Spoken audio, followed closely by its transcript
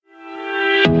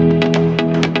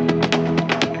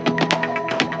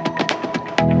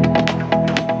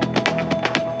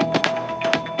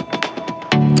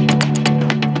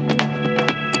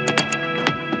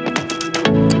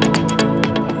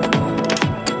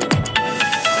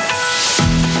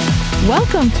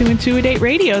Welcome to Intuidate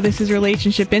Radio. This is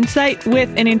Relationship Insight with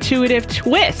an intuitive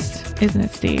twist, isn't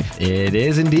it, Steve? It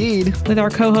is indeed. With our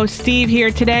co-host Steve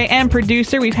here today and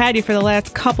producer. We've had you for the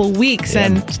last couple weeks. Yeah,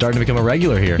 and I'm starting to become a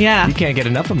regular here. Yeah. You can't get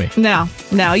enough of me. No.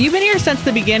 You've been here since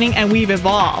the beginning, and we've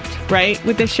evolved, right,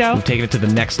 with this show? We've taken it to the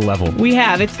next level. We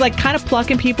have. It's like kind of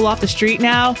plucking people off the street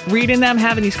now, reading them,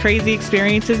 having these crazy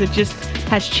experiences. It just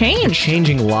has changed.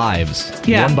 Changing lives,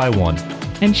 Yeah. one by one.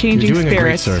 And changing You're doing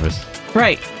spirits. a great service.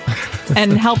 Right.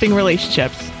 And helping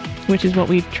relationships, which is what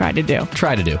we try to do.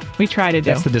 Try to do. We try to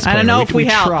do. That's the disclaimer. I don't know if we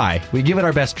help. try. We give it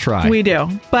our best try. We do.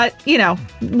 But,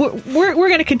 we're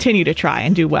going to continue to try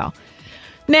and do well.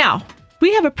 Now,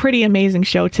 we have a pretty amazing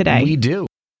show today. We do.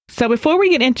 So before we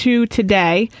get into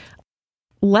today,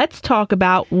 let's talk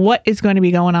about what is going to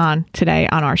be going on today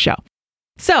on our show.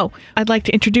 So I'd like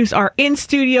to introduce our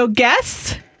in-studio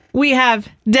guests. We have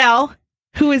Del,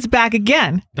 who is back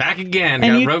again. Back again.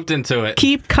 And Got you roped into it.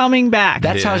 Keep coming back.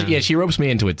 That's Yeah. how she ropes me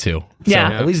into it too. Yeah.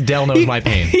 So at least Del knows my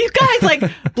pain. You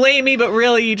guys blame me, but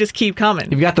really you just keep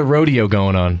coming. You've got the rodeo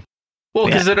going on. Well,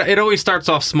 because it always starts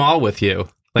off small with you.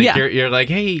 Like Yeah. you're like,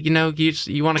 hey,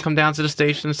 you want to come down to the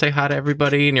station and say hi to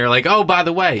everybody, and you're like, oh, by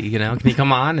the way, can you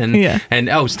come on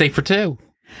and stay for two.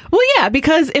 Well, yeah,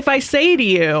 because if I say to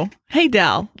you, hey,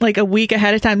 Del, like a week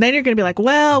ahead of time, then you're going to be like,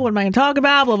 well, what am I going to talk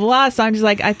about? Blah, blah, blah. So I'm just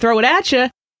like, I throw it at you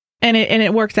and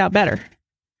it works out better.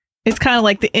 It's kind of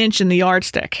like the inch and the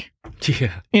yardstick.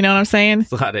 Yeah. You know what I'm saying?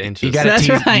 It's a lot of inches. You got to That's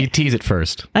tease. right. You tease it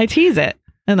first. I tease it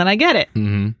and then I get it.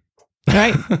 Mm-hmm.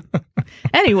 Right?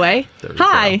 Anyway, There we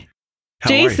hi, How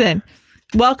are you? Jason.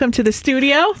 Welcome to the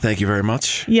studio. Thank you very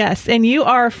much. Yes, and you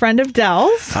are a friend of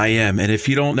Del's. I am, and if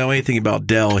you don't know anything about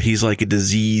Del, he's like a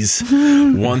disease.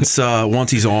 Once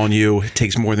he's on you, it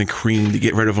takes more than cream to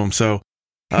get rid of him. So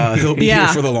he'll be Yeah.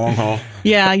 here for the long haul.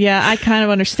 Yeah, I kind of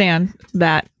understand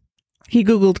that. He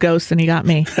Googled ghosts and he got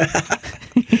me.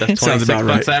 That's 26 Sounds about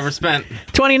bucks right. I ever spent.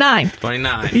 29.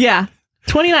 29. Yeah.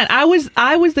 29. I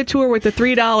was the tour with the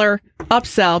 $3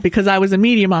 upsell because I was a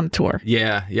medium on the tour.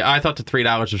 Yeah. I thought the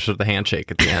 $3 was for the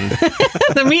handshake at the end.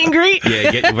 The meet and greet?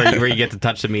 Yeah, where you get to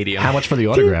touch the medium. How much for the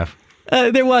autograph?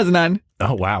 There was none.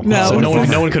 Oh, wow. No. So no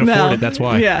one could afford it. That's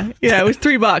why. Yeah, it was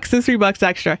 $3. It was $3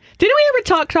 extra. Didn't we ever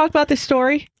talk about this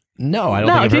story? No, I don't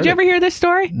No, think I've did heard you it. ever hear this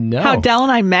story? No. How Del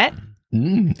and I met?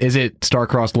 Is it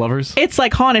star-crossed lovers? It's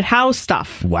like haunted house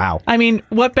stuff. Wow. I mean,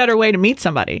 what better way to meet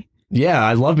somebody? Yeah,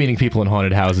 I love meeting people in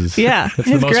haunted houses. Yeah, That's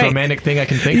the it's most great. romantic thing I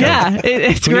can think of. Yeah,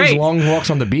 it's Who needs great. long walks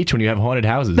on the beach when you have haunted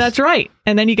houses? That's right.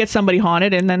 And then you get somebody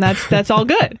haunted, and then that's all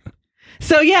good.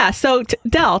 So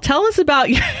Del, tell us about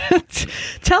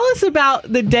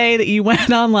the day that you went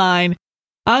online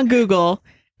on Google,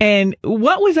 and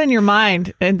what was in your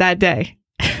mind in that day?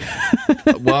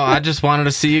 Well, I just wanted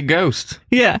to see a ghost.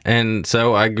 Yeah. And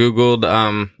so I Googled,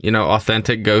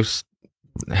 authentic ghost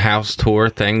house tour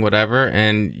thing, whatever.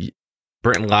 And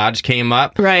Britton Lodge came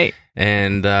up. Right.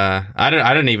 And I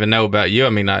didn't even know about you. I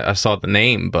mean, I saw the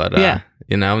name, but, Yeah.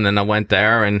 and then I went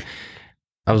there and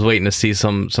I was waiting to see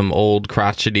some old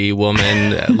crotchety woman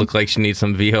that looked like she needs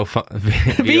some VO5.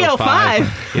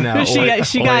 VO5.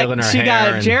 She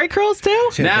got Jerry curls too?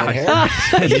 No,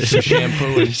 Get some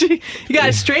shampoo. You got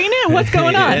to straighten it? What's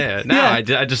going on? Yeah, no, I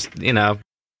just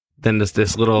then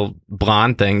this little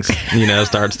blonde thing,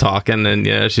 starts talking,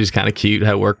 and she's kind of cute,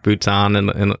 had work boots on and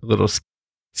a little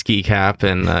ski cap,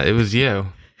 and it was you.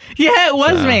 Yeah, it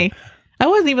was me. I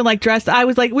wasn't even dressed. I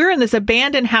was we were in this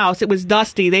abandoned house. It was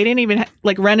dusty. They didn't even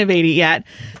renovate it yet.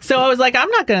 So I was like, I'm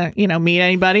not going to, meet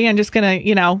anybody. I'm just going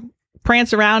to,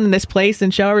 prance around in this place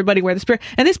and show everybody where the spirit.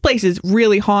 And this place is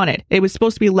really haunted. It was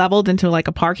supposed to be leveled into a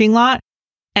parking lot.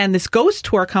 And this ghost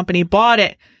tour company bought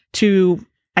it to,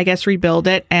 I guess, rebuild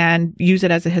it and use it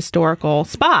as a historical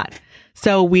spot.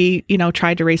 So we,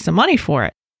 tried to raise some money for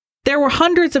it. There were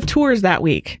hundreds of tours that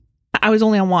week. I was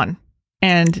only on one.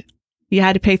 And you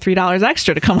had to pay $3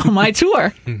 extra to come on my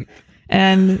tour.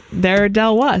 And there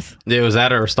Del was. It was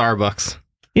at our Starbucks.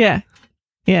 Yeah.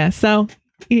 Yeah. So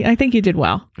I think you did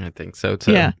well. I think so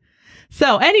too. Yeah.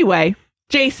 So anyway,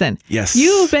 Jason. Yes.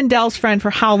 You've been Del's friend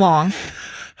for how long?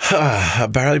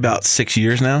 Barely about 6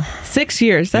 years now. 6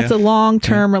 years. That's Yeah. a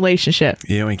long-term relationship.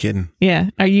 Yeah, you ain't kidding. Yeah.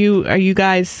 Are you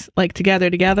guys together?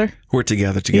 We're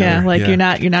together. Yeah.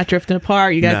 You're not drifting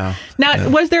apart. You guys. No. Now,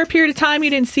 was there a period of time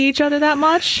you didn't see each other that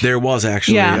much? There was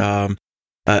actually Yeah.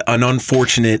 an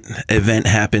unfortunate event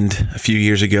happened a few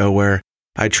years ago where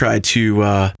I tried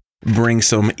to bring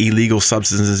some illegal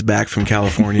substances back from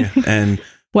California and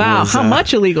Wow. was, How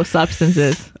much illegal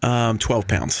substances? 12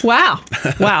 pounds. Wow.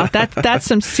 That's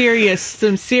some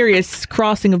serious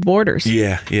crossing of borders.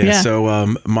 Yeah.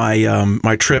 So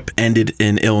my trip ended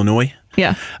in Illinois.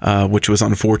 Yeah. Which was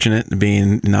unfortunate,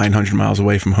 being 900 miles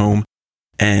away from home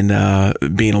and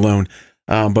being alone.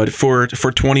 But for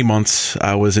 20 months,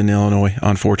 I was in Illinois,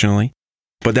 unfortunately.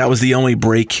 But that was the only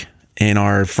break in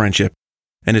our friendship.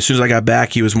 And as soon as I got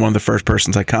back, he was one of the first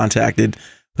persons I contacted,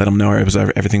 let him know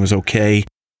everything was okay,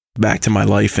 back to my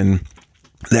life. And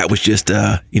that was just,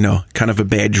 kind of a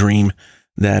bad dream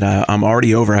that I'm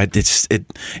already over. It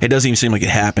doesn't even seem like it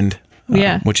happened,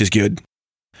 which is good.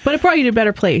 But it brought you to a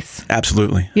better place.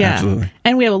 Absolutely. Yeah. Absolutely.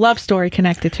 And we have a love story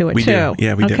connected to it, We too. do.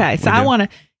 Yeah, we do. Okay, so We I do. want to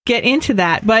get into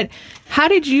that. But how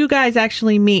did you guys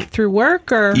actually meet? Through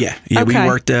work or? Yeah.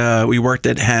 Okay. We worked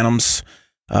at Hannum's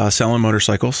selling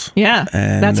motorcycles. Yeah,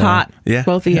 And, that's hot. Yeah.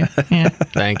 Both of you. Yeah.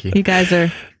 Thank you. You guys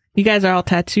are all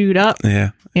tattooed up. Yeah.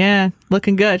 Yeah,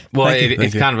 looking good. Well, Thank you, it's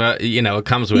thank you. kind of a, it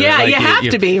comes with Yeah, it. Like, you have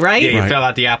to be, right? Yeah, you Right. fill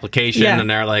out the application Yeah. and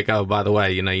they're like, oh, by the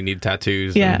way, you need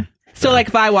tattoos. Yeah. and- So like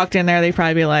if I walked in there, they'd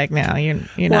probably be like, "No, you're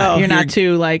Well, not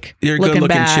too like You're a looking good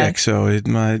looking bad." chick, so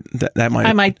that might.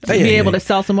 I might Oh, be yeah, able yeah. to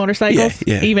sell some motorcycles,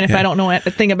 Yeah, even if yeah. I don't know a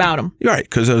thing about them. You're right,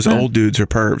 because those old dudes are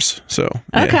pervs, so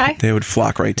Okay. they would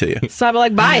flock right to you. So I'd be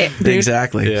like, "Buy it, dude.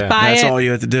 Exactly. Yeah. Buy That's it. all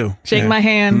you have to do. Shake Yeah. my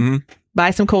hand, Mhm.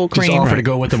 buy some cold Just cream." offer to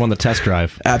go with them on the test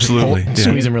drive. Absolutely. Hold- Yeah.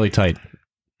 Squeeze them really tight.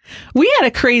 We had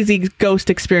a crazy ghost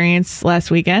experience last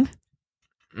weekend.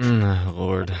 Oh,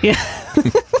 Lord. Yeah.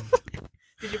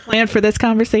 Did you plan for this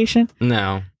conversation?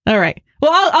 No. All right.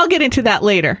 Well, I'll get into that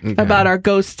later Okay. about our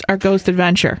ghost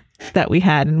adventure that we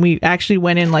had, and we actually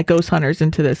went in like ghost hunters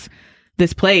into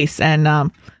this place,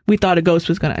 and we thought a ghost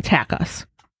was going to attack us,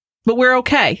 but we're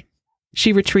okay.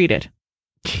 She retreated.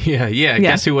 Yeah.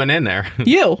 Guess who went in there?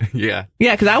 You, Yeah.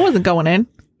 yeah, because I wasn't going in.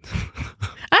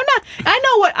 I'm not.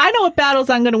 I know what battles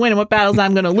I'm going to win and what battles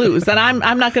I'm going to lose, and I'm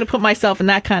not going to put myself in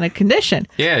that kind of condition.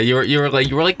 Yeah. You were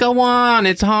like, go on.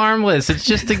 It's harmless. It's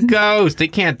just a ghost. They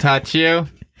can't touch you.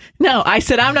 No, I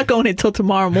said I'm not going in until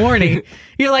tomorrow morning.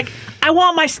 You're like, I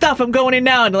want my stuff. I'm going in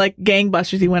now, and like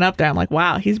gangbusters, he went up there. I'm like,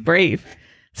 wow, he's brave.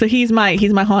 So he's my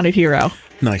haunted hero.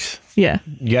 Nice. Yeah,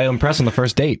 You got to impress on the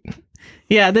first date.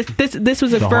 yeah. This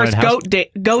was a The first haunted house? goat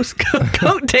date.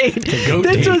 Goat date. goat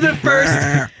This date. was a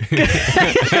first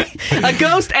a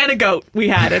ghost and a goat we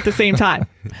had at the same time.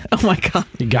 Oh my god.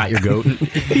 You got your goat.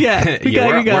 Yeah, we got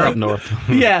your we're up goat. north.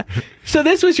 Yeah. So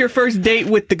this was your first date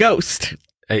with the ghost.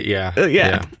 Yeah.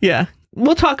 Yeah.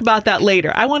 We'll talk about that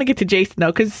later. I want to get to Jason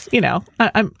though, because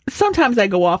I'm sometimes I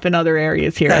go off in other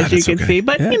areas here, Yeah, as you that's can okay. see.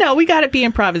 But Yeah. we got to be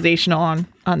improvisational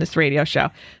on this radio show.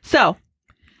 So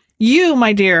you,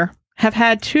 my dear, have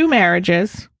had 2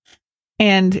 marriages,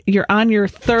 and you're on your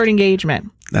 3rd engagement,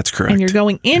 That's correct. and you're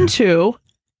going into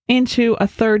a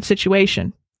 3rd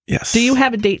situation. Yes. Do you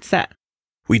have a date set?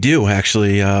 We do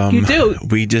actually. You do?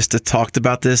 We just talked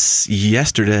about this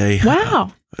yesterday.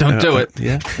 Wow. Don't do it.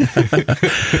 Yeah.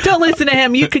 Don't listen to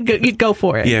him. You go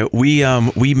for it. Yeah.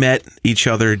 We met each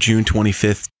other June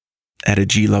 25th at a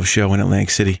G Love show in Atlantic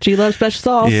City. G Love Special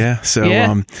Sauce. Yeah. So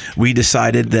Yeah. we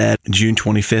decided that June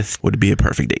 25th would be a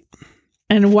perfect date.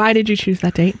 And why did you choose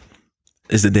that date?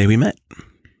 Is the day we met.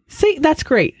 See, that's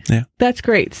great. Yeah. That's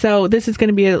great. So this is going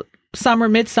to be a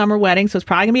midsummer wedding, so it's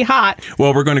probably going to be hot.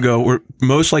 Well, we're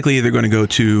most likely either going to go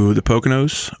to the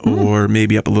Poconos or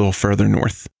maybe up a little further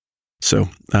north. So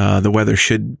the weather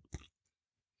should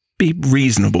be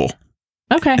reasonable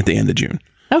Okay. at the end of June.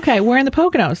 Okay, we're in the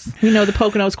Poconos. We know the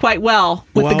Poconos quite well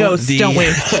with the Well, ghosts, don't we?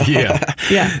 Yeah.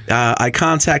 Yeah. I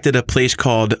contacted a place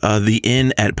called the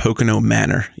Inn at Pocono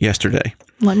Manor yesterday.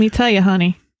 Let me tell you,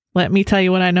 honey. Let me tell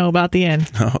you what I know about the inn.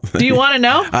 Do you want to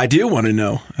know? I do want to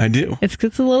know. I do. It's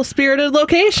a little spirited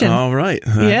location. All right.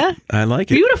 Yeah. I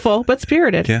like it. Beautiful, but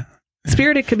spirited. Yeah.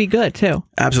 Spirited could be good too.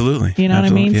 Absolutely. You know what I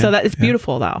Absolutely. mean? Yeah. So that it's Yeah.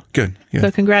 beautiful though. Good. Good.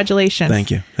 So congratulations. Thank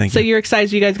you. Thank So you. you're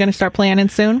excited? You guys going to start planning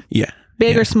soon? Yeah.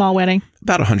 Big Yeah. or small wedding?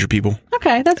 About 100 people.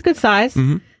 Okay, that's a good size.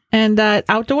 Mhm. And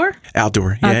outdoor?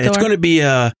 Outdoor. Yeah. It's Outdoor. going to be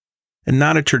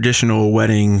not a traditional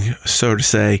wedding, so to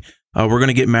say. We're going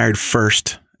to get married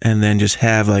first and then just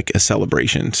have like a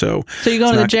celebration. So So you're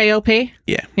going to the It's not- JOP?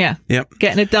 Yeah. Yeah. Yep.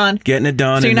 Getting it done. Getting it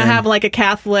done. So you're and not then- having like a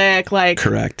Catholic, like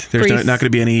Correct. There's priest. not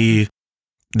going to be any.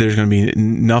 There's going to be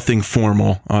nothing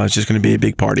formal. It's just going to be a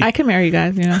big party. I can marry you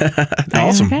guys,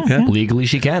 Awesome. I can, Yeah. yeah. Legally,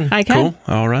 she can. I can. Cool.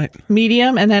 All right.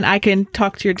 Medium, and then I can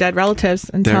talk to your dead relatives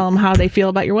and There- tell them how they feel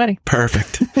about your wedding.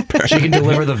 Perfect. She can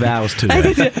deliver the vows to I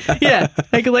them. can, yeah,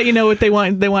 I can let you know what they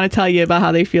want. They want to tell you about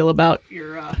how they feel about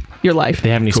your life. If they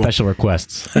have any special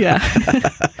requests. Yeah.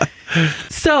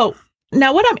 So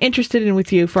now what I'm interested in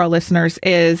with you for our listeners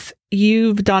is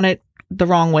you've done it the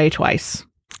wrong way twice.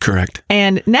 Correct.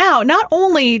 And now not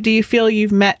only do you feel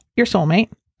you've met your soulmate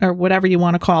or whatever you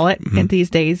want to call it in these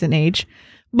days and age,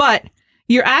 but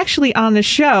you're actually on the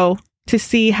show to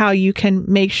see how you can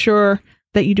make sure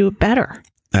that you do it better.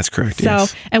 That's correct. So,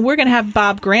 yes. and we're going to have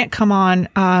Bob Grant come on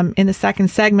in the second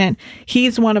segment.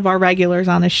 He's one of our regulars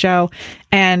on the show,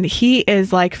 and he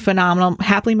is like phenomenal,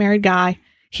 happily married guy.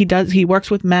 He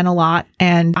works with men a lot,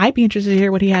 and I'd be interested to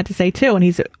hear what he had to say too. And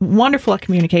he's wonderful at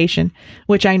communication,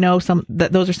 which I know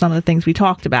those are some of the things we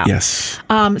talked about. Yes.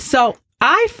 So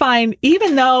I find,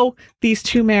 even though these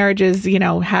two marriages,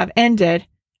 have ended,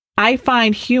 I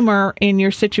find humor in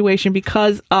your situation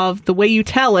because of the way you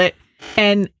tell it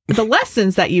and the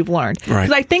lessons that you've learned. Right.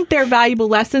 Because I think they're valuable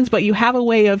lessons, but you have a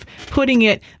way of putting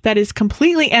it that is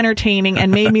completely entertaining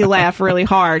and made me laugh really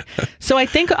hard. So I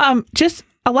think just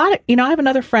a lot of, I have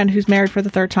another friend who's married for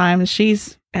the third time, and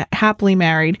she's happily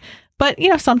married. But,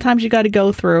 sometimes you got to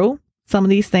go through some of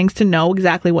these things to know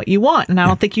exactly what you want. And I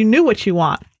don't think you knew what you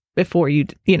want before you,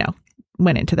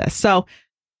 went into this. So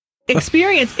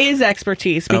experience is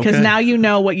expertise, because Okay. now you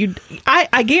know what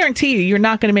I guarantee you're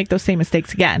not going to make those same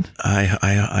mistakes again.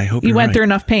 I hope You went right. through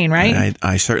enough pain, right?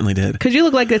 I certainly did. Because you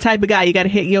look like the type of guy you got to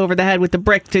hit you over the head with the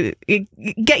brick to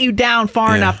get you down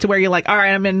far Yeah. enough to where you're like, all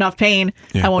right, I'm in enough pain.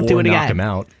 Yeah. I won't do Or it knock again. him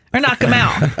out. Or knock him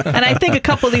out. And I think a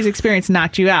couple of these experiences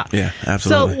knocked you out. Yeah, So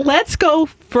absolutely. let's go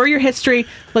for your history.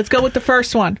 Let's go with the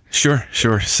first one. Sure.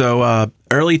 So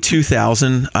early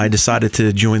 2000, I decided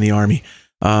to join the Army.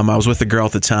 I was with a girl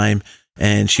at the time,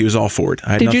 and she was all for it.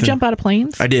 Did you jump out of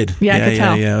planes? I did. Yeah, I could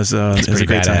tell. Yeah, it was a pretty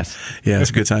great time. badass. Yeah, it was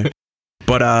a good time.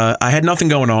 But I had nothing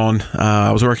going on.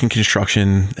 I was working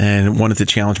construction and wanted to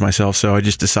challenge myself, so I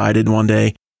just decided one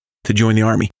day to join the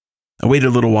Army. I waited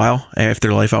a little while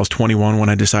after life. I was 21 when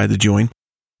I decided to join.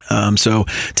 So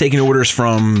taking orders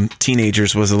from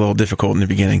teenagers was a little difficult in the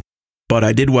beginning, but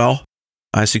I did well.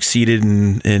 I succeeded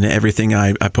in everything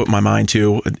I put my mind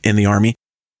to in the Army.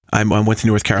 I went to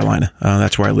North Carolina.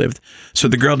 That's where I lived. So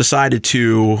the girl decided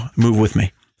to move with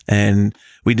me, and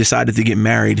we decided to get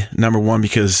married. Number one,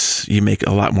 because you make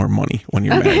a lot more money when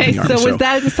you're married in Okay, the Army. so was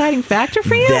that a deciding factor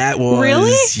for you? That was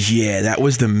Really? Yeah, that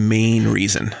was the main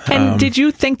reason. And did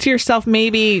you think to yourself,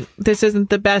 maybe this isn't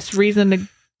the best reason to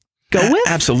go with?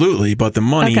 Absolutely, but the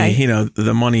money, Okay.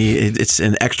 the money, it's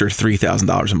an extra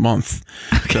 $3,000 a month.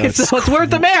 Okay, so it's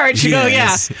worth the marriage. You go,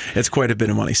 yeah. It's quite a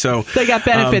bit of money. So They got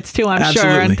benefits too, I'm sure,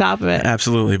 absolutely. on top of it.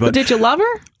 Absolutely, But but did you love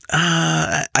her?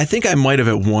 I think I might have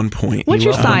at one point. What's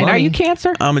your love the sign? Are money. you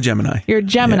Cancer? I'm a Gemini. You're a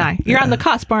Gemini. You're on the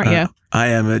cusp, aren't you? I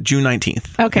am June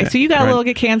 19th. Okay, Yeah, so you got a right. little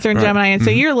bit Cancer and Right. Gemini, and so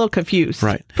you're a little confused,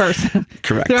 Right. person.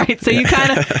 Correct. Right. So you're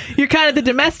kind of the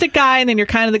domestic guy, and then you're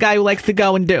kind of the guy who likes to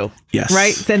go and do. Yes.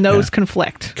 Right. Then those Yeah.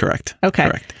 conflict. Correct. Okay.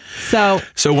 Correct. So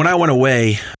So when I went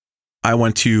away, I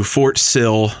went to Fort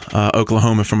Sill,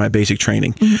 Oklahoma for my basic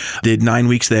training. Mm-hmm. Did 9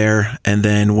 weeks there, and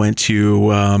then went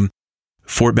to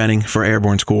Fort Benning for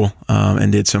airborne school,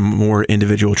 and did some more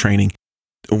individual training.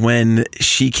 When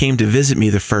she came to visit me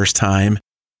the first time,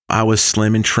 I was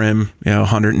slim and trim,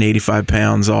 185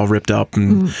 pounds, all ripped up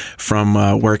and from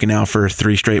working out for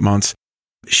 3 straight months.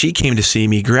 She came to see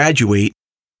me graduate,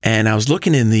 and I was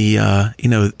looking in the in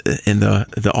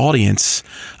the audience.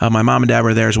 My mom and dad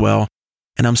were there as well,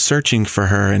 and I'm searching for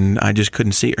her, and I just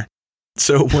couldn't see her.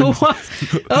 So when,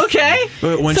 okay.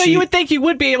 when So she, you would think you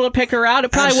would be able to pick her out.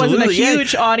 It probably wasn't a Absolutely, yeah.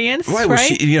 huge audience, Right.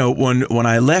 right? Well, she, when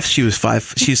I left, she was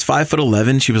she's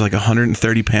 5'11". She was like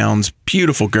 130 pounds.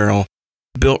 Beautiful girl,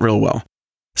 built real well.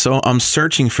 So I'm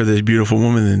searching for this beautiful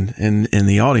woman in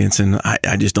the audience, and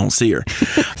I just don't see her.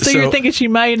 so you're thinking she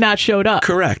might have not showed up.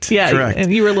 Correct. Yeah. Correct.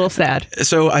 And you were a little sad.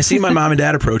 So I see my mom and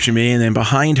dad approaching me, and then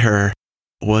behind her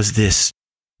was this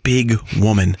big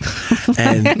woman,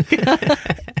 and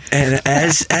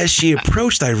as she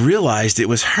approached, I realized it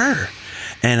was her.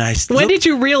 And When did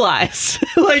you realize?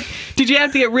 Like, did you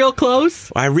have to get real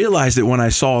close? I realized it when I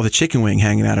saw the chicken wing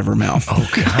hanging out of her mouth. Oh,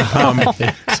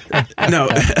 God. No,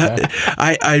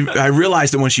 I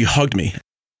realized it when she hugged me,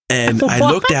 and I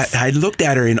What? looked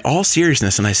at her in all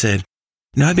seriousness, and I said,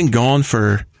 I've been gone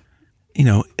for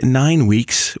 9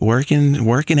 weeks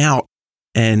working out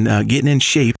and getting in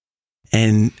shape,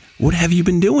 and what have you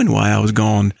been doing while I was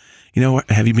gone?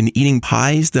 Have you been eating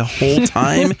pies the whole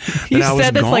time You that I was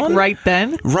said this gone? like right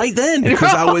then. Right then,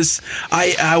 because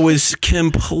I was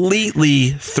completely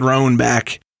thrown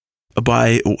back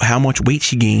by how much weight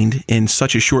she gained in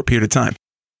such a short period of time.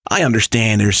 I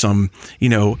understand there's some,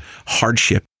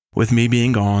 hardship with me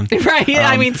being gone. Right. Yeah.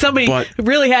 I mean, somebody but-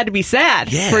 really had to be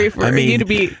sad Yeah, for I mean, you to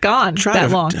be gone Try that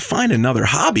to long. find another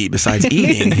hobby besides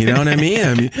eating. You know what I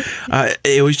mean?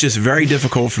 It was just very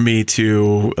difficult for me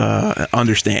to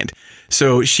understand.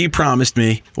 So she promised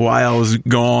me while I was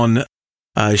gone,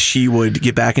 she would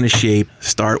get back into shape,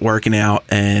 start working out,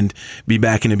 and be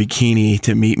back in a bikini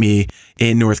to meet me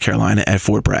in North Carolina at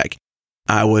Fort Bragg.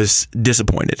 I was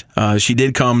disappointed. She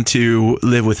did come to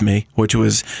live with me, which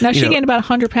was Now she gained about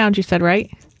 100 pounds, you said,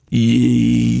 right?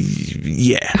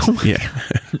 Yeah.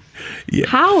 Yeah.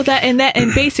 How that in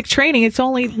basic training, it's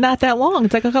only not that long.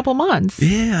 It's like a couple months.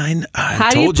 Yeah, I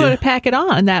How do you told pack it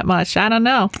on that much? I don't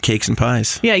know. Cakes and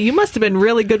pies. Yeah, you must have been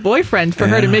really good boyfriend for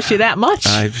her to miss you that much.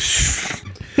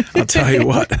 I'll tell you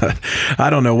what, I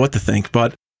don't know what to think,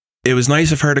 but it was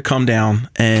nice of her to come down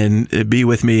and be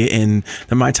with me in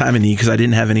my time of need, because I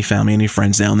didn't have any family, any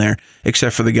friends down there,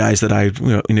 except for the guys that I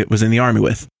was in the Army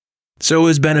with. So it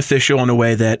was beneficial in a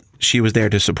way that she was there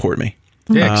to support me.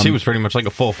 Yeah, she was pretty much like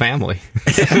a full family.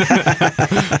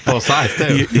 Full size,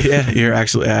 too. Yeah, you're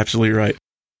absolutely right.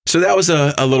 So that was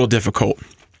a little difficult.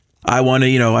 I went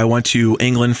to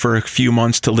England for a few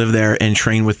months to live there and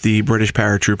train with the British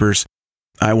paratroopers.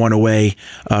 I went away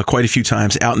quite a few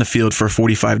times out in the field for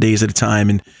 45 days at a time.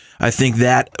 And I think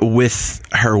that with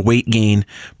her weight gain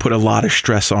put a lot of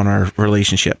stress on our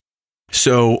relationship.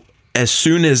 So as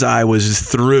soon as I was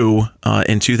through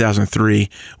in 2003,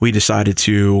 we decided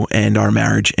to end our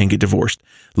marriage and get divorced.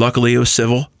 Luckily, it was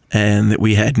civil and that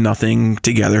we had nothing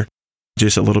together,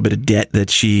 just a little bit of debt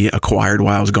that she acquired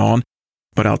while I was gone.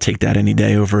 But I'll take that any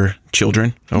day over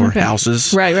children or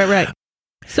houses. Right.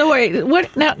 So wait,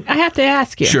 what? Now I have to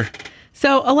ask you. Sure.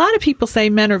 So a lot of people say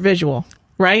men are visual,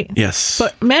 right? Yes.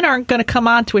 But men aren't going to come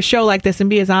on to a show like this and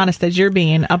be as honest as you're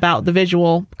being about the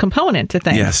visual component to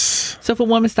things. Yes. So if a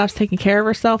woman stops taking care of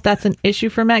herself, that's an issue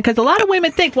for men. Because a lot of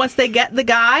women think once they get the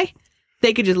guy,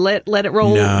 they could just let it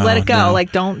roll, let it go. No.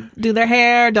 Like don't do their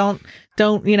hair, don't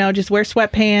just wear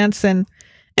sweatpants and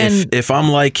if I'm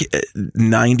like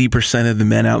 90% of the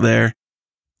men out there,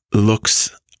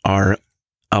 looks are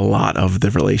a lot of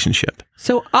the relationship.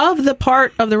 So of the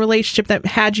part of the relationship that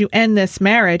had you end this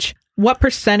marriage, what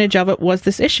percentage of it was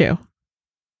this issue?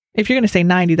 If you're going to say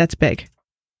 90, that's big.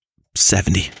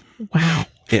 70. Wow.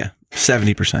 Yeah,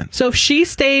 70%. So if she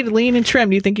stayed lean and trim,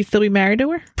 do you think you'd still be married to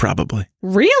her? Probably.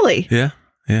 Really? Yeah.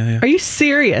 Are you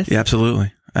serious? Yeah,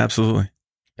 absolutely.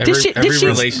 Every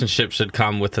relationship should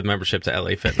come with a membership to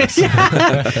LA Fitness.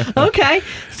 Okay.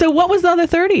 So what was the other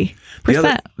 30%?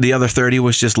 The other 30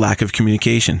 was just lack of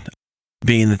communication.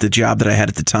 Being that the job that I had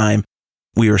at the time,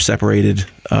 we were separated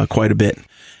quite a bit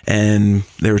and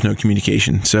there was no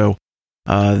communication. So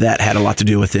that had a lot to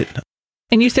do with it.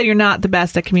 And you said you're not the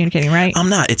best at communicating, right? I'm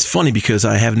not. It's funny because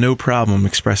I have no problem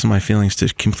expressing my feelings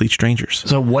to complete strangers.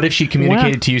 So what if she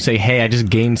communicated to you, say, hey, I just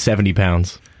gained 70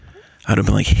 pounds? I'd have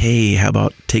been like, hey, how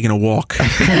about taking a walk?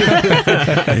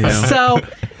 You know? So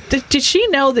did she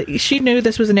know that she knew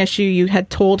this was an issue? You had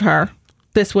told her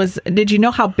this was, did you know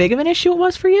how big of an issue it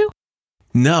was for you?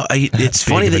 No, it's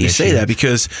funny that you say that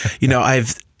because,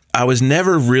 I was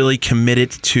never really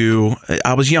committed to,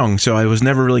 I was young, so I was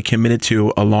never really committed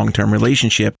to a long-term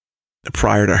relationship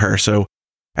prior to her. So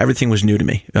everything was new to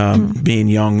me, being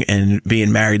young and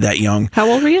being married that young. How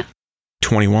old were you?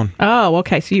 21. Oh,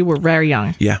 okay. So you were very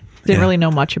young. Yeah. Didn't really know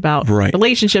much about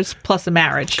relationships plus a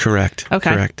marriage. Correct.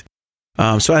 Okay. Correct.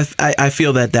 So I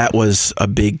feel that was a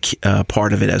big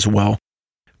part of it as well.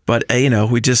 But,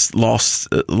 we just lost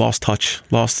touch,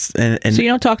 and so you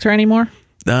don't talk to her anymore?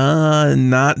 No.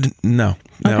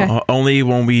 Okay. Only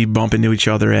when we bump into each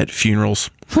other at funerals.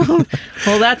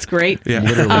 Well, that's great. Yeah.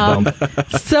 Literally bump.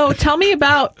 So tell me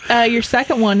about your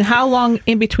second one. How long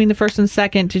in between the first and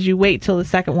second did you wait till the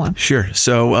second one? Sure.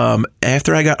 So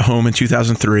after I got home in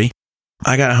 2003,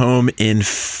 I got home in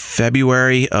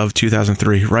February of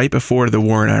 2003, right before the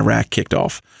war in Iraq kicked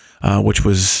off, which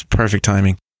was perfect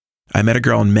timing. I met a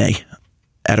girl in May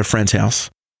at a friend's house.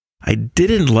 I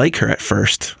didn't like her at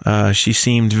first. She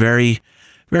seemed very,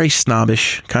 very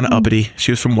snobbish, kind of uppity.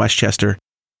 She was from Westchester.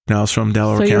 I was from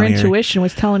Delaware County. So your area. intuition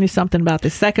was telling you something about the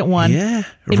second one. Yeah.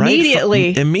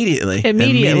 Immediately.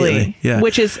 Immediately. Yeah.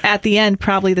 Which is at the end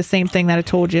probably the same thing that I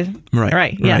told you.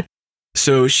 Right. Yeah. Right.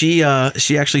 So she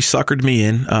actually suckered me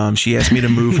in. She asked me to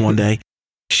move one day.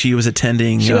 She was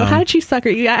attending. How did she sucker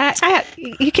you?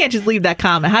 You can't just leave that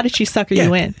comment. How did she sucker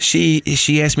you in? She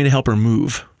asked me to help her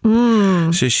move.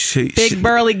 So Big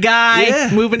burly guy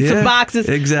moving some boxes.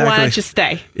 Exactly. Why don't you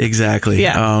stay? Exactly.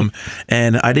 Yeah.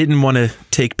 And I didn't want to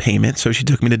take payment, so she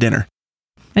took me to dinner.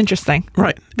 Interesting.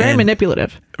 Right. Very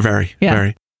manipulative. Very. Yeah.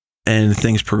 Very. And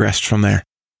things progressed from there.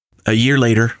 A year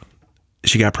later,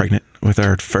 she got pregnant with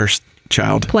our first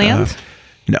child. Planned?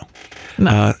 No.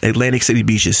 Atlantic City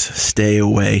beaches. Stay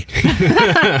away.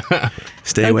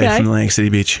 Stay away from Atlantic City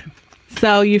Beach.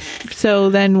 So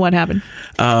then what happened?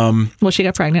 Well, she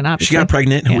got pregnant, obviously. She got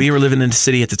pregnant. Yeah. We were living in the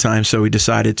city at the time, so we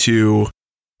decided to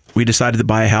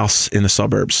buy a house in the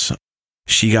suburbs.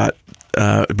 She got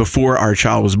before our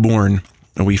child was born,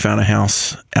 We found a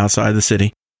house outside the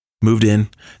city, moved in.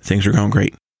 Things were going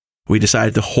great. We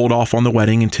decided to hold off on the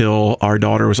wedding until our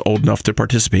daughter was old enough to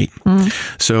participate.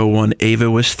 So when Ava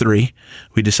was 3,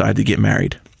 we decided to get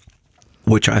married,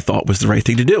 which I thought was the right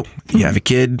thing to do. You have a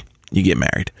kid, you get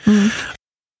married.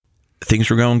 Things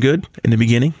were going good in the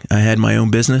beginning. I had my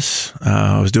own business.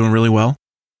 I was doing really well.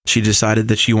 She decided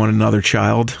that she wanted another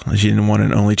child. She didn't want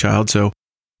an only child. So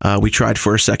we tried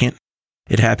for a second.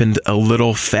 It happened a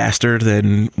little faster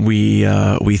than we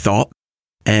thought,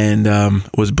 and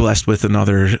was blessed with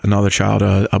another child,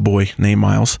 a boy named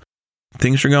Miles.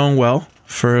 Things were going well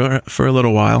for a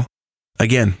little while.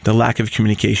 Again, the lack of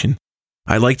communication.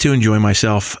 I like to enjoy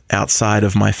myself outside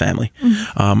of my family.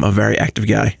 I'm a very active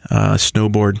guy.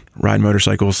 Snowboard, ride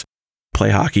motorcycles,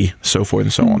 play hockey, so forth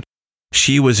and so on.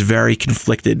 She was very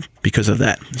conflicted because of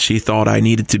that. She thought I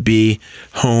needed to be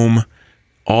home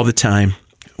all the time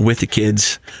with the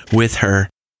kids, with her,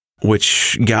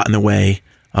 which got in the way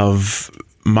of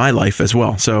my life as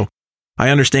well. So I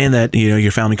understand that,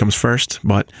 your family comes first,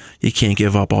 but you can't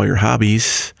give up all your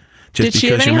hobbies just Did she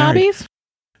have because any you're married. hobbies?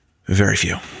 Very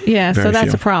few. Yeah, Very so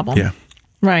that's few. a problem. Yeah.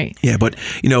 Right. Yeah, but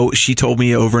she told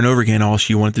me over and over again all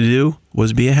she wanted to do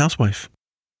was be a housewife.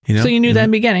 So you knew that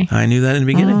in the beginning? I knew that in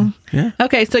the beginning. Yeah.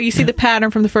 Okay, so you see the pattern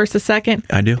from the first to second?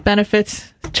 I do.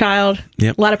 Benefits, child,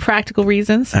 Yep. a lot of practical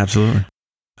reasons. Absolutely.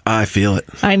 I feel it.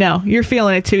 I know. You're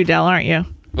feeling it too, Del, aren't you?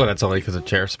 Well, that's only because the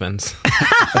chair spins.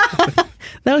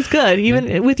 That was good.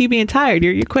 Even with you being tired,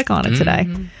 you're quick on it today.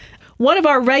 One of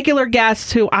our regular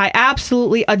guests who I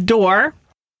absolutely adore,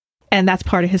 and that's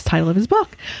part of his title of his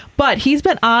book. But he's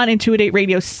been on Intuitate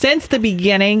Radio since the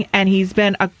beginning, and he's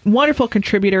been a wonderful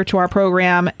contributor to our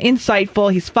program,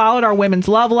 insightful. He's followed our women's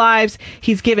love lives.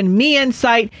 He's given me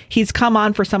insight. He's come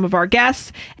on for some of our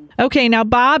guests. Okay, now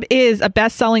Bob is a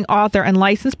best-selling author and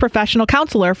licensed professional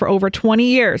counselor for over 20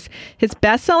 years. His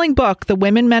best-selling book, The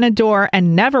Women Men Adore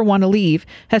and Never Want to Leave,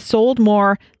 has sold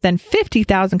more than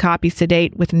 50,000 copies to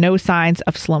date with no signs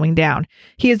of slowing down.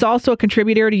 He is also a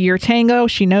contributor to Your Tango,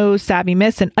 She Knows, Savvy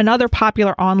Miss, and other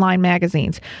popular online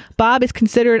magazines. Bob is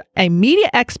considered a media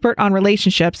expert on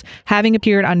relationships, having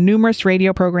appeared on numerous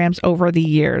radio programs over the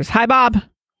years. Hi, Bob.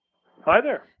 Hi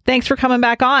there. Thanks for coming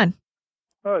back on.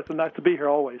 Oh, it's nice to be here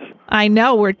always. I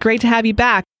know. We're great to have you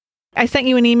back. I sent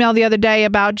you an email the other day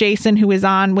about Jason, who is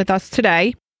on with us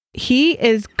today. He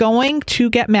is going to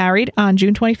get married on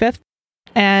June 25th,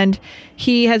 and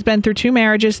he has been through 2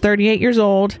 marriages, 38 years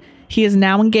old. He is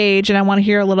now engaged, and I want to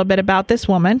hear a little bit about this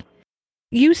woman.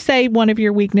 You say one of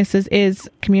your weaknesses is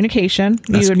communication.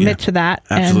 You admit to that.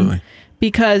 Absolutely. And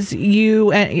because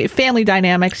you, family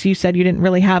dynamics, you said you didn't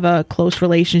really have a close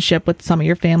relationship with some of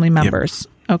your family members.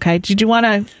 Yep. Okay. Did you want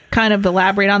to kind of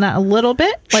elaborate on that a little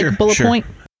bit? Like bullet point?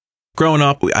 Growing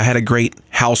up, I had a great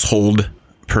household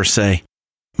per se.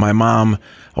 My mom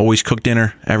always cooked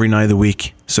dinner every night of the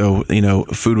week. So,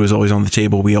 food was always on the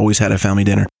table. We always had a family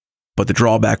dinner. But the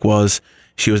drawback was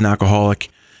she was an alcoholic.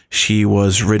 She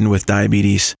was ridden with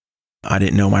diabetes. I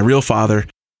didn't know my real father.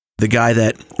 The guy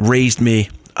that raised me,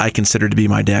 I considered to be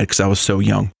my dad because I was so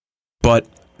young. But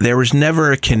there was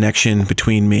never a connection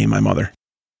between me and my mother.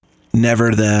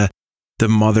 Never the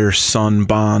mother-son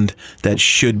bond that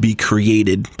should be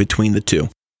created between the two.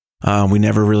 We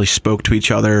never really spoke to each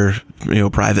other,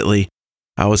 privately.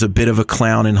 I was a bit of a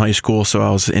clown in high school, so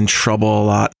I was in trouble a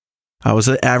lot. I was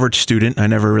an average student. I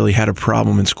never really had a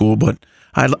problem in school, but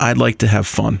I'd like to have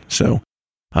fun. So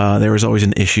there was always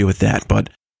an issue with that. But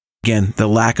again, the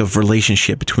lack of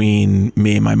relationship between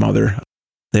me and my mother,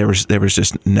 there was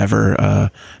just never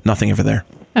nothing ever there.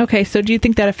 Okay, so do you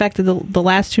think that affected the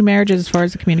last 2 marriages as far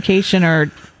as the communication or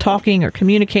talking or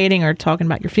communicating or talking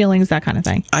about your feelings, that kind of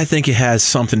thing? I think it has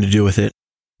something to do with it.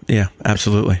 Yeah,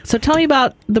 absolutely. So tell me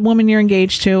about the woman you're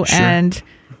engaged to and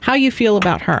how you feel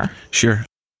about her. Sure.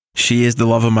 She is the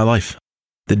love of my life.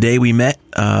 The day we met,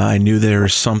 I knew there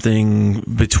was something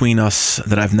between us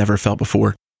that I've never felt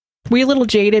before. Were you a little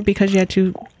jaded because you had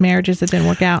 2 marriages that didn't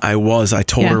work out? I was. I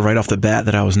told her right off the bat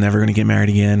that I was never going to get married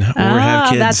again or have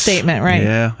kids. That statement, right?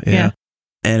 Yeah.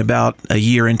 And about a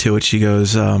year into it, she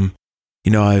goes, I'm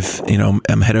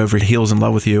head over heels in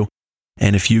love with you.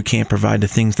 And if you can't provide the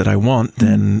things that I want,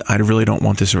 then I really don't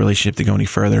want this relationship to go any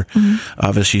further.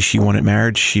 Obviously, she wanted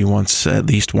marriage. She wants at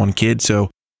least 1 kid. So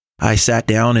I sat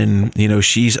down and,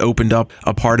 she's opened up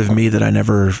a part of me that I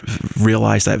never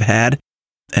realized I've had.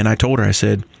 And I told her, I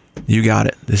said, you got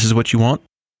it. This is what you want.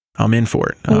 I'm in for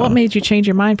it. Well, what made you change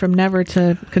your mind from never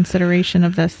to consideration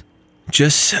of this?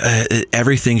 Just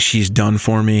everything she's done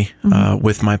for me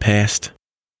with my past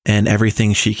and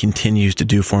everything she continues to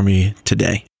do for me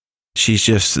today. She's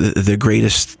just the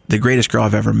greatest girl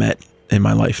I've ever met. in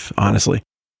my life, honestly.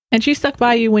 And she stuck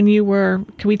by you when you were,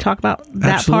 can we talk about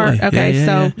that Absolutely. part? Okay,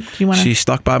 Yeah. do you want to? She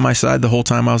stuck by my side the whole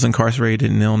time I was incarcerated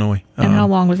in Illinois. And how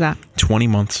long was that? 20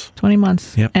 months. 20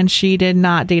 months. Yep. And she did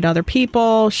not date other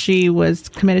people. She was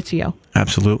committed to you.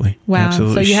 Absolutely. Wow.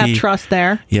 Absolutely. So you have trust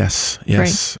there. Yes.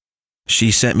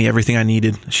 She sent me everything I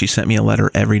needed. She sent me a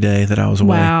letter every day that I was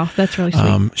away. Wow, that's really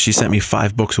sweet. She sent me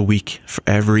 5 books a week for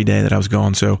every day that I was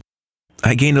gone. So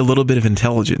I gained a little bit of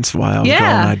intelligence while I was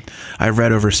gone. I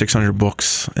read over 600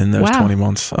 books in those 20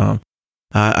 months.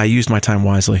 I used my time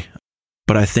wisely,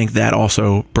 but I think that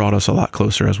also brought us a lot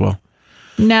closer as well.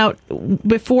 Now,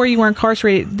 before you were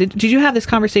incarcerated, did you have this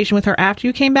conversation with her after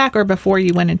you came back or before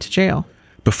you went into jail?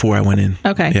 Before I went in.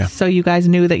 Okay. Yeah. So you guys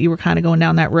knew that you were kind of going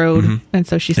down that road, and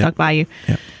so she stuck by you.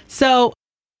 Yeah. So,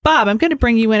 Bob, I'm going to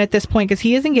bring you in at this point because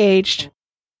he is engaged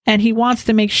and he wants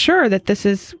to make sure that this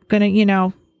is going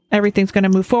to, everything's going to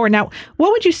move forward. Now,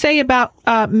 what would you say about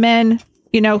men,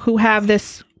 who have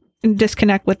this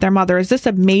disconnect with their mother? Is this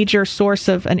a major source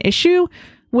of an issue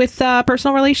with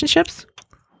personal relationships?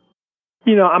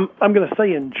 I'm going to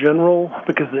say in general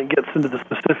because it gets into the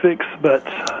specifics, but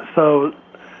so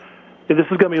this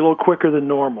is going to be a little quicker than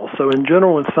normal. So in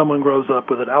general, when someone grows up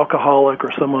with an alcoholic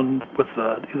or someone with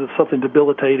either something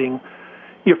debilitating,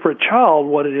 for a child,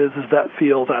 what it is that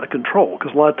feels out of control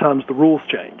because a lot of times the rules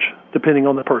change depending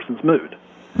on the person's mood.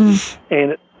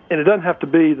 And it doesn't have to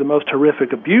be the most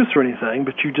horrific abuse or anything,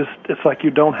 but it's like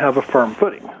you don't have a firm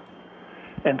footing.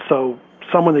 And so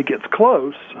someone that gets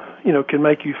close, can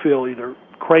make you feel either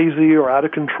crazy or out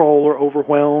of control or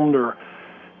overwhelmed or,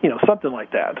 something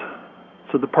like that.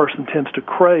 So the person tends to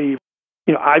crave,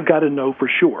 I've got to know for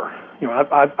sure.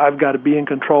 I've got to be in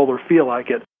control or feel like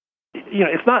it.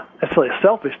 It's not necessarily a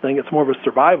selfish thing. It's more of a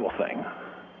survival thing,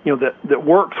 that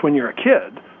works when you're a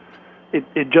kid.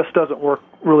 It just doesn't work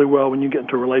really well when you get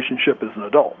into a relationship as an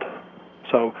adult.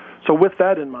 So with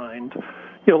that in mind,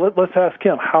 let's ask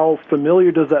him, how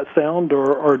familiar does that sound,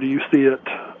 or do you see it,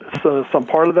 some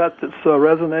part of that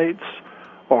resonates,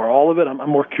 or all of it? I'm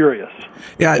more curious.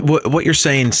 Yeah, what you're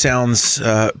saying sounds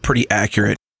pretty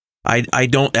accurate. I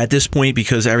don't, at this point,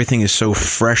 because everything is so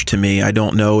fresh to me, I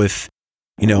don't know if,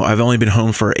 I've only been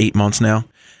home for 8 months now,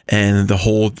 and the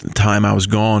whole time I was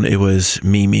gone, it was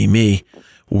me,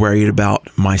 worried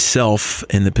about myself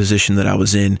in the position that I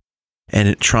was in,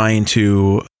 and trying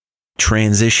to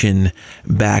transition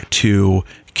back to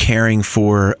caring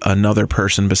for another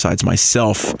person besides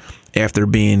myself after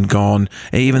being gone,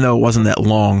 even though it wasn't that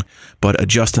long, but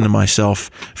adjusting to myself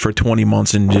for 20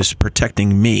 months and just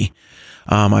protecting me.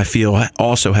 I feel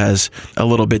also has a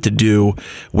little bit to do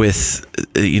with,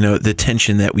 the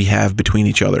tension that we have between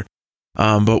each other.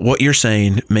 But what you're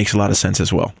saying makes a lot of sense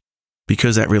as well.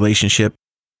 Because that relationship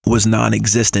was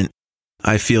non-existent,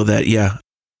 I feel that,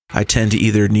 I tend to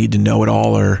either need to know it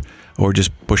all or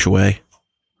just push away.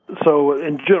 So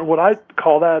in general, what I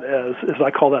call that is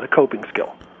I call that a coping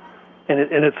skill. And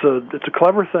it's a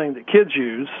clever thing that kids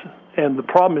use, and the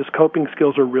problem is coping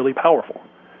skills are really powerful.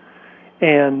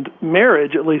 And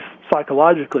marriage, at least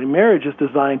psychologically, marriage is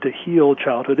designed to heal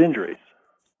childhood injuries.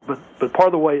 But part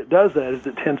of the way it does that is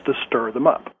it tends to stir them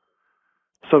up.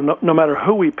 So no matter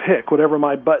who we pick, whatever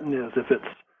my button is, if it's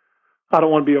I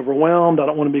don't want to be overwhelmed, I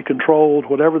don't want to be controlled,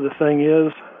 whatever the thing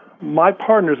is, my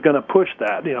partner's going to push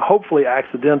that, hopefully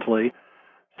accidentally.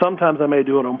 Sometimes I may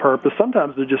do it on purpose.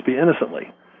 Sometimes it'll just be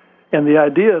innocently. And the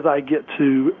idea is I get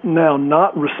to now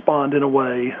not respond in a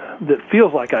way that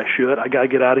feels like I should. I got to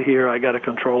get out of here. I got to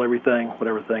control everything,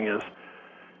 whatever the thing is.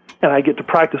 And I get to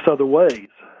practice other ways.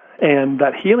 And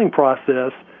that healing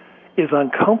process is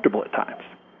uncomfortable at times.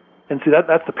 And see,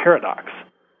 that's the paradox,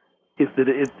 is that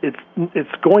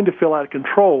it's going to feel out of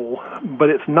control, but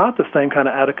it's not the same kind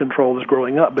of out of control as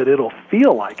growing up, but it'll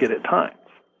feel like it at times.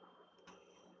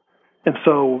 And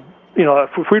so,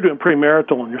 if we're doing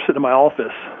premarital and you're sitting in my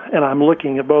office and I'm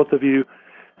looking at both of you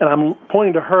and I'm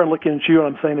pointing to her and looking at you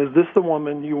and I'm saying, is this the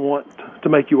woman you want to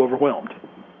make you overwhelmed?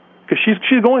 Because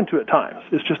she's going to at times.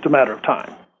 It's just a matter of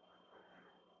time.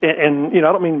 And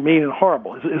I don't mean mean and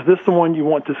horrible. Is this the one you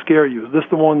want to scare you? Is this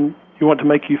the one you want to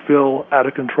make you feel out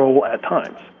of control at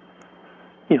times?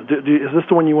 Is this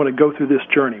the one you want to go through this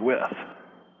journey with?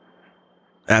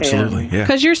 Absolutely, yeah.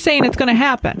 Because you're saying it's going to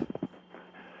happen.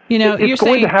 You're going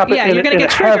saying, to happen, yeah, you're going to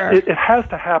get triggered. It has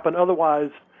to happen,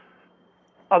 otherwise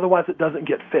it doesn't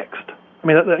get fixed. I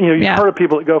mean, you've heard of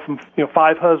people that go from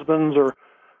 5 husbands or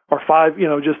 5,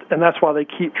 and that's why they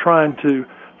keep trying to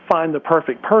find the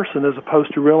perfect person as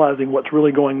opposed to realizing what's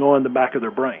really going on in the back of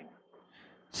their brain.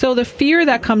 So the fear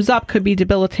that comes up could be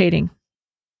debilitating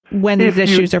when these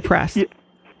issues are pressed.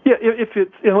 Yeah, if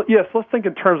it's yes, let's think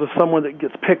in terms of someone that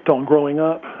gets picked on growing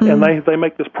up, and they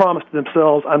make this promise to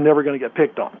themselves, "I'm never going to get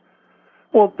picked on."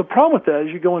 Well, the problem with that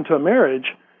is you go into a marriage,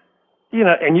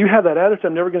 and you have that attitude,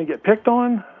 "I'm never going to get picked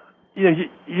on."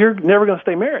 You're never going to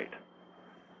stay married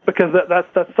because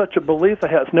that's such a belief they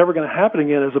have. It's never going to happen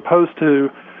again, as opposed to,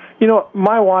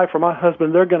 my wife or my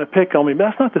husband, they're going to pick on me.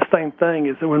 But that's not the same thing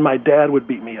as when my dad would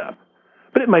beat me up.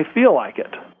 But it may feel like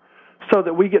it. So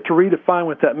that we get to redefine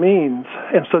what that means,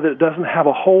 and so that it doesn't have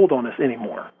a hold on us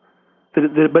anymore.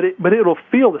 But it'll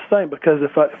feel the same, because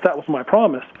if that was my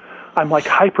promise, I'm like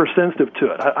hypersensitive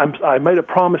to it. I made a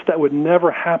promise that would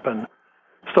never happen,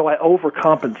 so I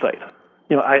overcompensate.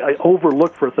 I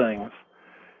overlook for things,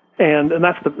 and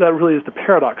that really is the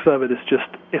paradox of it.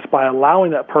 It's by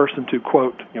allowing that person to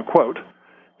quote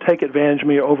take advantage of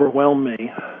me or overwhelm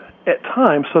me at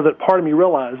times, so that part of me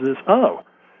realizes,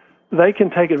 they can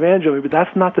take advantage of me, but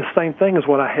that's not the same thing as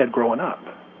what I had growing up.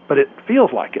 But it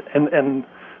feels like it. And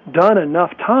done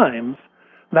enough times,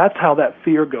 that's how that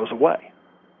fear goes away.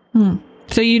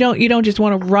 So you don't just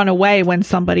want to run away when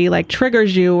somebody like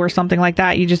triggers you or something like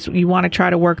that. You want to try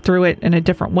to work through it in a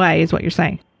different way, is what you're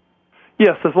saying.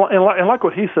 Yes, and like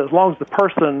what he says, as long as the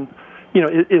person,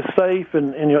 is safe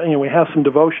and we have some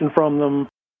devotion from them,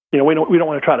 we don't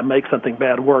want to try to make something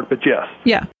bad work, but yes.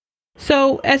 Yeah.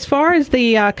 So as far as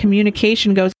the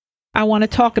communication goes, I want to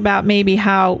talk about maybe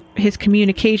how his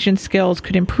communication skills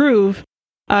could improve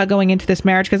going into this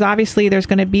marriage, because obviously there's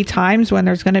going to be times when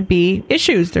there's going to be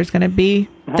issues. There's going to be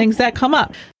things that come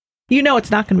up.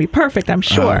 It's not going to be perfect, I'm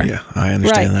sure. Yeah, I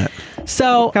understand that.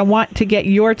 So I want to get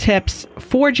your tips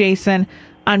for Jason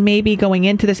on maybe going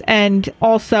into this, and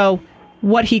also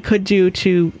what he could do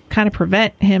to kind of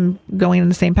prevent him going in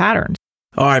the same patterns.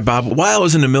 All right, Bob. While I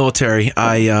was in the military,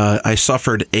 I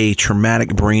suffered a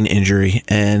traumatic brain injury,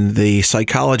 and the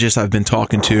psychologist I've been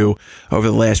talking to over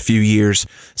the last few years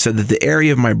said that the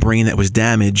area of my brain that was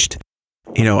damaged,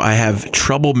 I have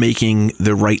trouble making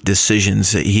the right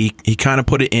decisions. He kind of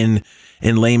put it in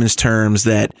layman's terms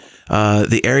that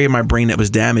the area of my brain that was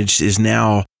damaged is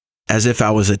now as if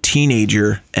I was a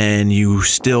teenager, and you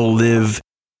still live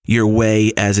your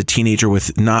way as a teenager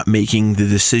with not making the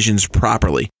decisions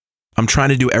properly. I'm trying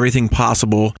to do everything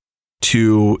possible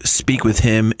to speak with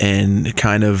him and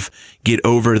kind of get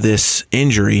over this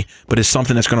injury, but it's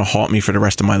something that's going to haunt me for the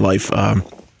rest of my life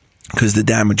because the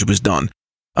damage was done.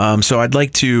 So I'd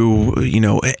like to,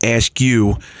 ask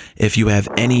you if you have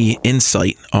any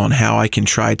insight on how I can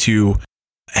try to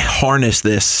harness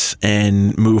this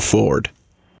and move forward.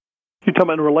 You talking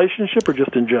about in a relationship or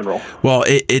just in general? Well,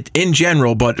 it in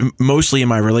general, but mostly in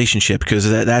my relationship, because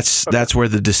that's where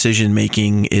the decision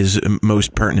making is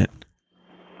most pertinent.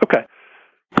 Okay.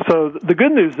 So the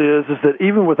good news is that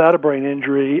even without a brain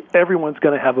injury, everyone's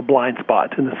going to have a blind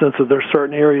spot, in the sense of there's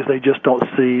certain areas they just don't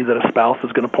see that a spouse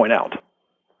is going to point out.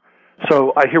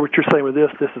 So I hear what you're saying with this.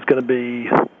 This is going to be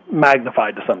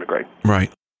magnified to some degree.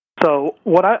 Right. So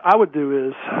what I would do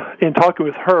is, in talking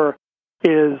with her,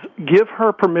 is give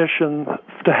her permission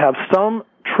to have some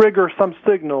trigger, some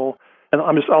signal, and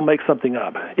I'll make something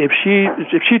up. If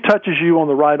she touches you on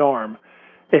the right arm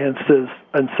and says,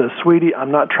 "Sweetie,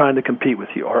 I'm not trying to compete with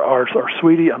you," or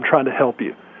 "Sweetie, I'm trying to help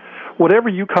you," whatever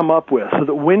you come up with, so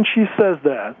that when she says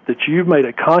that you've made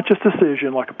a conscious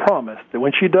decision, like a promise, that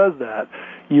when she does that,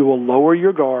 you will lower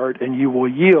your guard and you will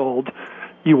yield,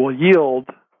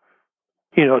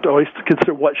 to always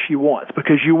consider what she wants,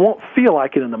 because you won't feel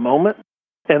like it in the moment.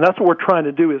 And that's what we're trying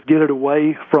to do, is get it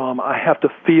away from, I have to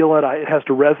feel it, it has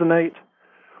to resonate,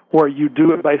 where you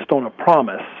do it based on a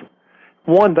promise.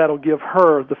 One, that'll give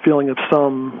her the feeling of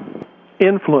some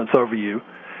influence over you.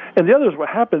 And the other is, what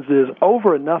happens is,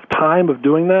 over enough time of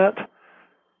doing that,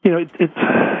 it's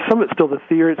some of it's still the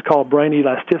theory, it's called brain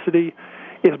elasticity,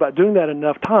 is about doing that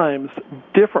enough times,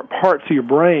 different parts of your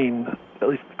brain, at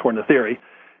least according to theory,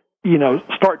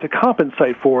 start to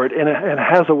compensate for it, and it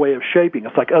has a way of shaping.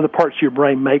 It's like other parts of your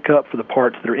brain make up for the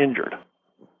parts that are injured.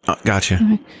 Gotcha.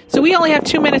 Okay. So we only have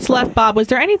 2 minutes left, Bob. Was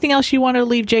there anything else you want to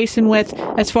leave Jason with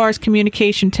as far as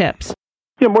communication tips?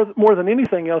 More than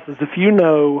anything else is, if you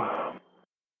know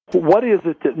what is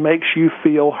it that makes you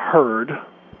feel heard,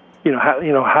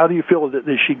 how do you feel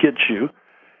that she gets you?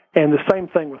 And the same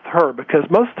thing with her, because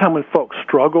most of the time when folks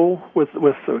struggle with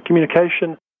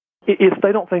communication, if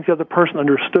they don't think the other person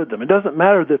understood them. It doesn't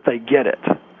matter that they get it.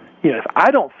 If I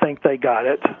don't think they got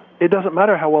it, it doesn't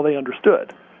matter how well they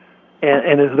understood.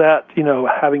 And is that,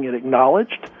 having it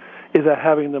acknowledged? Is that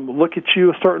having them look at you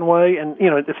a certain way? And,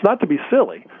 it's not to be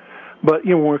silly, but,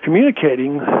 when we're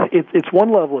communicating, it's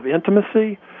one level of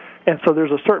intimacy, and so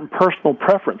there's a certain personal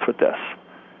preference with this.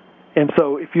 And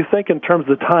so if you think in terms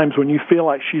of the times when you feel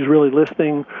like she's really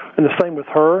listening, and the same with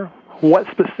her, what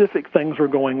specific things are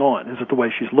going on? Is it the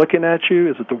way she's looking at you?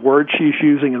 Is it the words she's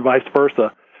using, and vice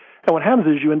versa? And what happens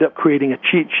is you end up creating a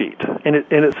cheat sheet, and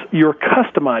it's your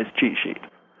customized cheat sheet.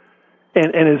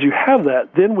 And as you have that,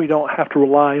 then we don't have to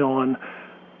rely on,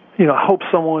 I hope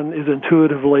someone is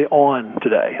intuitively on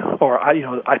today, or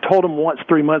I told them once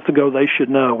 3 months ago they should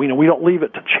know. We don't leave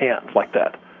it to chance like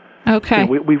that. Okay.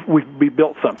 We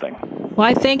built something. Well,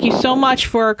 I thank you so much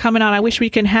for coming on. I wish we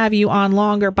can have you on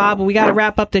longer, Bob, but we got to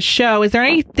wrap up the show. Is there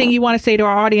anything you want to say to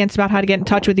our audience about how to get in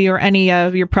touch with you or any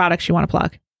of your products you want to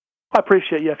plug? I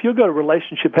appreciate you. If you'll go to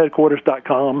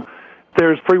relationshipheadquarters.com,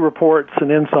 there's free reports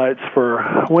and insights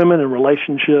for women and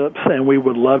relationships, and we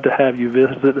would love to have you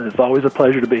visit. And it's always a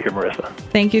pleasure to be here, Marissa.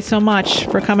 Thank you so much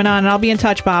for coming on, and I'll be in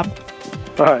touch, Bob.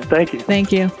 All right. Thank you.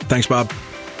 Thank you. Thanks, Bob.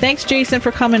 Thanks, Jason,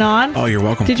 for coming on. Oh, you're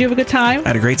welcome. Did you have a good time? I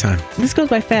had a great time. This goes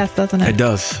by fast, doesn't it? It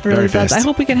does. It really Very does. fast. I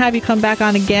hope we can have you come back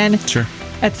on again Sure.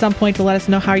 at some point to let us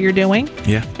know how you're doing.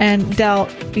 Yeah. And Del,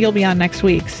 you'll be on next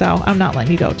week, so I'm not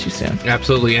letting you go too soon.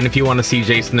 Absolutely. And if you want to see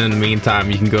Jason in the meantime,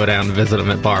 you can go down and visit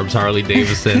him at Barb's Harley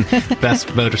Davidson.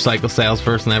 Best motorcycle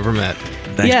salesperson I ever met.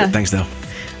 Thanks, Yeah. Thanks, Del.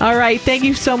 All right. Thank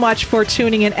you so much for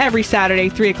tuning in every Saturday,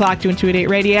 3 o'clock to Intuit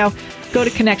Radio. Go to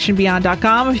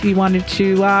connectionbeyond.com if you wanted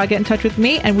to get in touch with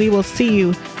me, and we will see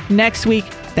you next week.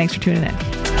 Thanks for tuning in.